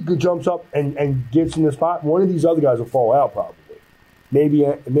he jumps up and gets in the spot, one of these other guys will fall out probably. Maybe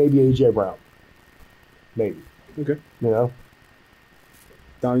AJ Brown. Maybe. Okay. You know.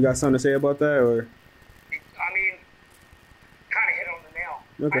 Don, you got something to say about that, or? I mean, kind of hit on the nail.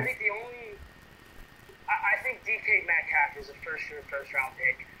 Okay. I think DK Metcalf is a first round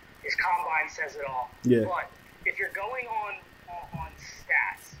pick. His combine says it all. Yeah. But if you're going on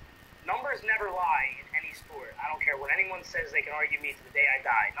stats, numbers never lie in any sport. I don't care what anyone says. They can argue me to the day I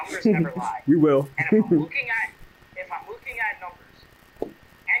die. Numbers never lie. We will. And if I'm looking at numbers,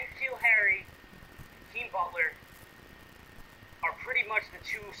 N'Keal Harry, Hakeem Butler are pretty much the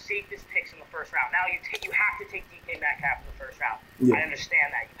two safest picks in the first round. Now you have to take DK Metcalf in the first round. Yeah. I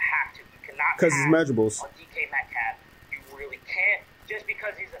understand that you have to. You cannot Because it's measurables. on DK Metcalf. You really can't just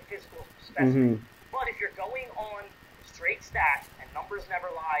because he's a physical specimen. Mm-hmm. But if you're going on straight stats and numbers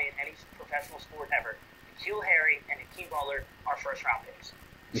never lie in any professional sport ever, N'Keal Harry and Hakeem Butler are first round picks.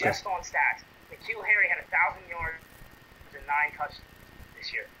 Okay. Just on stats. N'Keal Harry had 1,000 yards and 9 touchdowns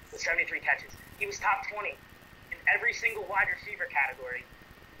this year with 73 catches. He was top 20 in every single wide receiver category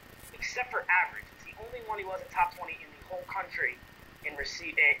except for average. It's the only one he wasn't top 20 in the whole country in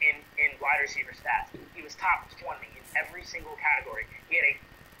wide receiver stats. He was top 20 in every single category. He had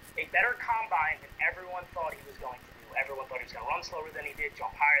a better combine than everyone thought he was going to do. Everyone thought he was going to run slower than he did,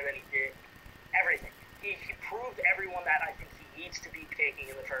 jump higher than he did, everything. He proved to everyone that I think he needs to be taking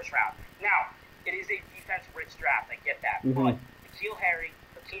in the first round. Now, it is a defense-rich draft. I get that. Mm-hmm. But N'Keal Harry,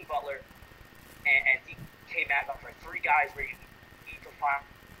 Hakeem Butler, and DK Metcalf are three guys where you need to find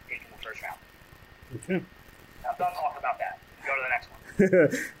taking the first round. Okay. Now, don't talk about that. Go to the next one.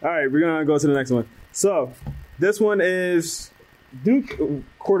 All right, we're going to go to the next one. So, this one is Duke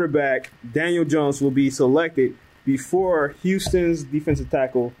quarterback Daniel Jones will be selected before Houston's defensive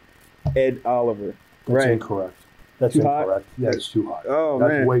tackle Ed Oliver. That's incorrect. That's too incorrect. hot? Yeah, it's too hot. Oh,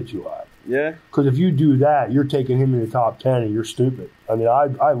 That's man. way too hot. Yeah? Because if you do that, you're taking him in the top 10 and you're stupid. I mean,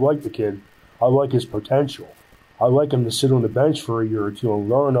 I like the kid. I like his potential. I like him to sit on the bench for a year or two and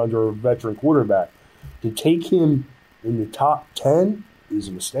learn under a veteran quarterback. To take him in the top 10 is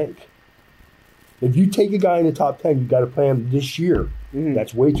a mistake. If you take a guy in the top 10, you got to play him this year. Mm-hmm.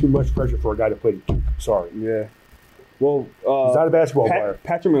 That's way too much pressure for a guy to play at Duke. Sorry. Yeah. Well, he's not a basketball player.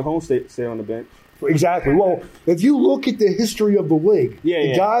 Patrick Mahomes stay on the bench. Exactly. Well, if you look at the history of the league,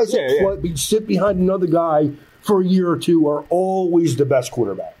 the guys that sit behind another guy for a year or two are always the best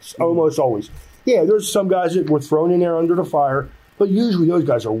quarterbacks. Mm-hmm. Almost always. Yeah, there's some guys that were thrown in there under the fire, but usually those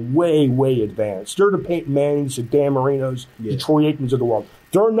guys are way, way advanced. They're the Peyton Mannings, the Dan Marinos, the Troy Aikmans of the world.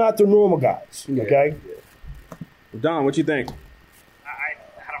 They're not the normal guys, okay? Yeah. Don, what you think? I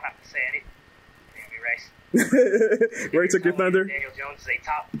don't have to say anything. Race. Ray took your thunder? Daniel Jones is a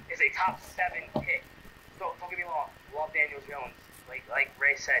top 7 pick. So don't get me wrong, love Daniel Jones. Like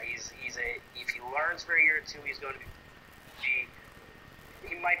Ray said, if he learns for a year or two, he's going to be.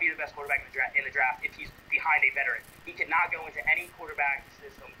 He might be the best quarterback in the draft if he's behind a veteran. He cannot go into any quarterback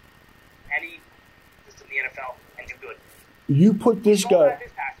system, any system in the NFL, and do good. You put this guy.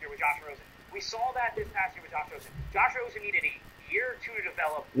 We saw that this past year with Josh Rosen. Josh Rosen needed a year or two to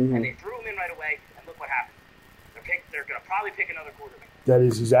develop, and they threw him in right away, and look what happened. They're going to probably pick another quarterback. That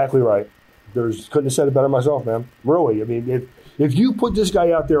is exactly right. Couldn't have said it better myself, man. Really. I mean, if you put this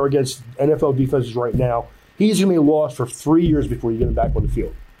guy out there against NFL defenses right now, he's going to be lost for 3 years before you get him back on the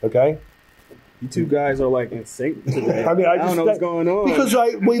field. Okay? You two guys are like in sync today. I mean, I don't know what's going on. Because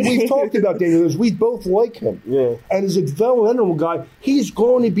we've talked about Daniel Jones. We both like him. Yeah. And as a developmental guy, he's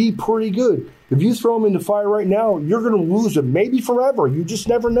going to be pretty good. If you throw him in the fire right now, you're going to lose him, maybe forever. You just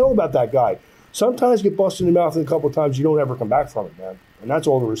never know about that guy. Sometimes get busted in the mouth a couple of times, you don't ever come back from it, man. And that's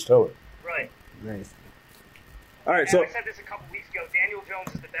all there is to it. Right. Nice. All right, and so I said this a couple weeks ago. Daniel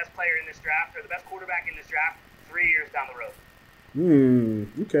Jones is the best player in this draft, or the best quarterback in this draft, 3 years down the road.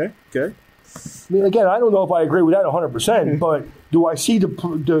 Okay. I mean, again, I don't know if I agree with that 100%, but do I see the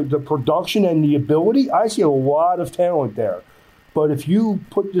production and the ability? I see a lot of talent there. But if you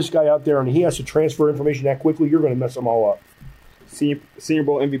put this guy out there and he has to transfer information that quickly, you're going to mess them all up. Senior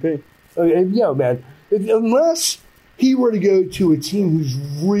Bowl MVP. Yeah, man. Unless he were to go to a team who's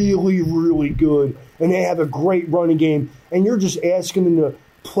really, really good and they have a great running game, and you're just asking them to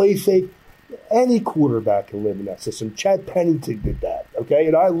play fake, any quarterback can live in that system. Chad Pennington did that, okay?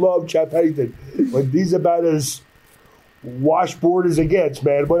 And I love Chad Pennington, but he's about as washboard as it gets,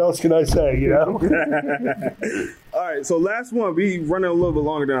 man. What else can I say, you know? All right, so last one. We running a little bit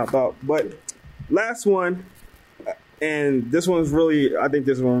longer than I thought, but last one, and this one's really, I think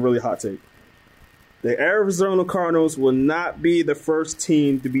this one really hot take. The Arizona Cardinals will not be the first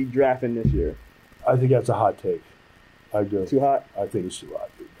team to be drafting this year. I think that's a hot take. I do. Too hot? I think it's too hot.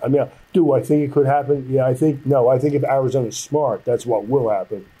 I mean, do I think it could happen? Yeah, I think if Arizona's smart, that's what will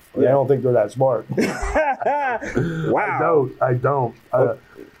happen. But I don't think they're that smart. Wow. I don't.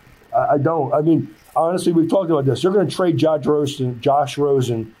 I mean, honestly, we've talked about this. They're going to trade Josh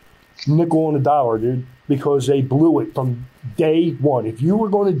Rosen, nickel on the dollar, dude, because they blew it from day one. If you were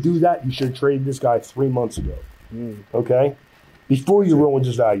going to do that, you should have traded this guy 3 months ago. Okay? Before you ruined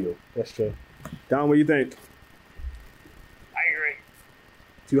his value. That's true. Don, what do you think? I agree.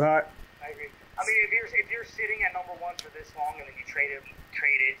 Too hot? I agree. I mean, if you're sitting at number one for this long and then you trade it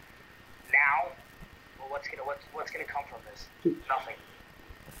now, well, what's gonna come from this? Nothing.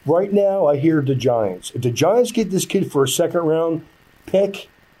 Right now, I hear the Giants. If the Giants get this kid for a second round pick,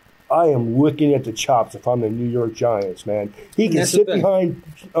 I am looking at the chops if I'm the New York Giants, man. He can sit behind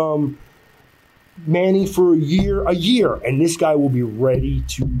Manning for a year, and this guy will be ready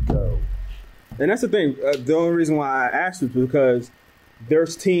to go. And that's the thing. The only reason why I asked is because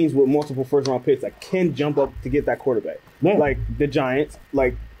there's teams with multiple first-round picks that can jump up to get that quarterback. Yeah. Like the Giants,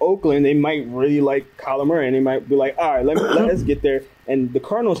 like Oakland, they might really like Kyler Murray, and they might be like, all right, let us get there. And the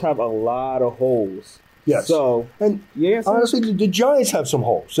Cardinals have a lot of holes. Yes. So, and honestly, the Giants have some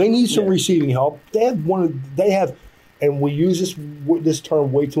holes. They need some receiving help. They have, and we use this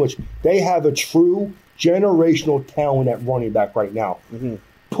term way too much. They have a true generational talent at running back right now. Mm-hmm.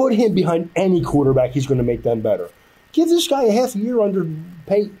 Put him behind any quarterback, he's going to make them better. Give this guy a half a year under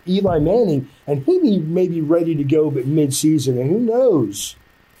Eli Manning, and he may be ready to go mid-season. And who knows?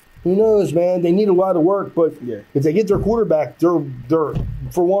 Who knows, man? They need a lot of work, but if they get their quarterback, they're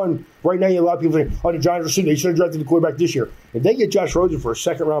for one. Right now, you have a lot of people saying, "Oh, the Giants they should have drafted the quarterback this year." If they get Josh Rosen for a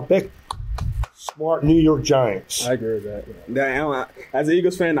second-round pick, smart New York Giants. I agree with that. As an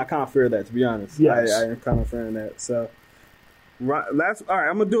Eagles fan, I kind of fear that, to be honest. Yes. I am kind of fearing that. So, all right,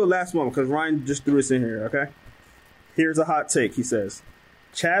 I'm gonna do a last one because Ryan just threw this in here. Okay. Here's a hot take. He says,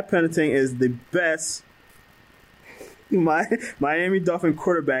 Chad Pennington is the best Miami Dolphin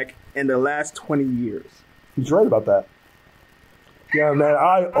quarterback in the last 20 years. He's right about that. Yeah, man,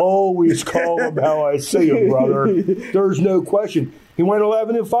 I always call him how I see him, brother. There's no question. He went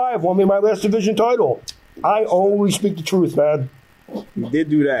 11-5, won me my last division title. I always speak the truth, man. He did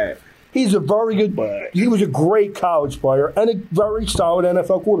do that. He was a great college player and a very solid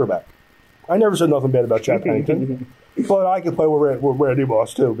NFL quarterback. I never said nothing bad about Chad Pennington. But I can play with Randy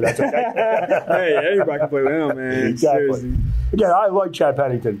Moss, too, but that's okay. Hey, everybody can play with him, man. Exactly. Seriously. Again, I like Chad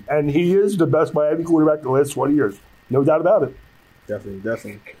Pennington, and he is the best Miami quarterback in the last 20 years. No doubt about it.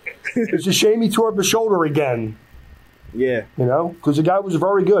 Definitely. It's a shame he tore up his shoulder again. Yeah. You know, because the guy was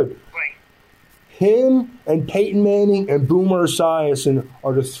very good. Right. Him and Peyton Manning and Boomer Esiason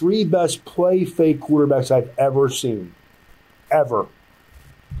are the three best play-fake quarterbacks I've ever seen. Ever.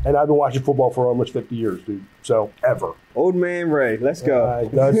 And I've been watching football for almost 50 years, dude. So, ever. Old man Ray. Let's go.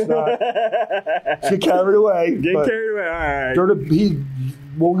 That's not. Get carried away. Get carried away. All right.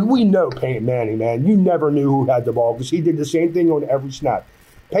 We know Peyton Manning, man. You never knew who had the ball because he did the same thing on every snap.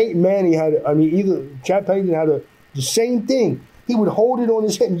 Peyton Manning Chad Pennington had the same thing. He would hold it on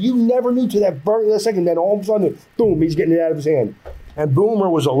his hip, and you never knew to that very last second. Then all of a sudden, boom, he's getting it out of his hand. And Boomer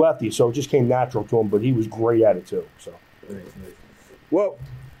was a lefty, so it just came natural to him, but he was great at it, too. So, well,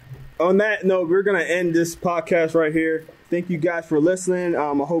 on that note, we're going to end this podcast right here. Thank you guys for listening.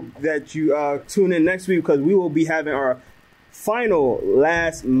 I hope that you tune in next week because we will be having our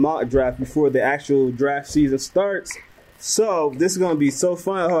last mock draft before the actual draft season starts. So this is going to be so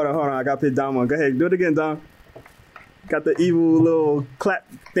fun. Hold on. I got to put Dom on. Go ahead. Do it again, Dom. Got the evil little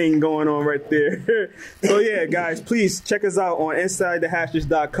clap thing going on right there. So, yeah, guys, please check us out on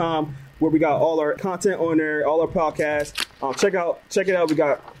InsideTheHashes.com where we got all our content on there, all our podcasts. Check it out. We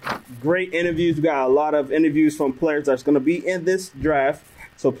got great interviews. We got a lot of interviews from players that's going to be in this draft.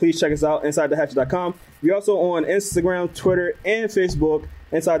 So please check us out, InsideTheHashes.com. We also on Instagram, Twitter, and Facebook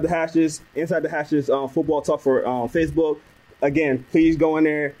Inside the Hashes football talk for Facebook. Again, please go in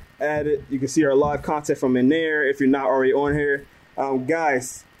there, add it. You can see our live content from in there if you're not already on here.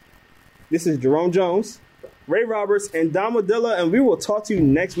 Guys, this is Jerome Jones, Ray Roberts, and Don Modilla, and we will talk to you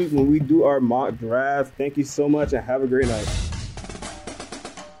next week when we do our mock draft. Thank you so much and have a great night.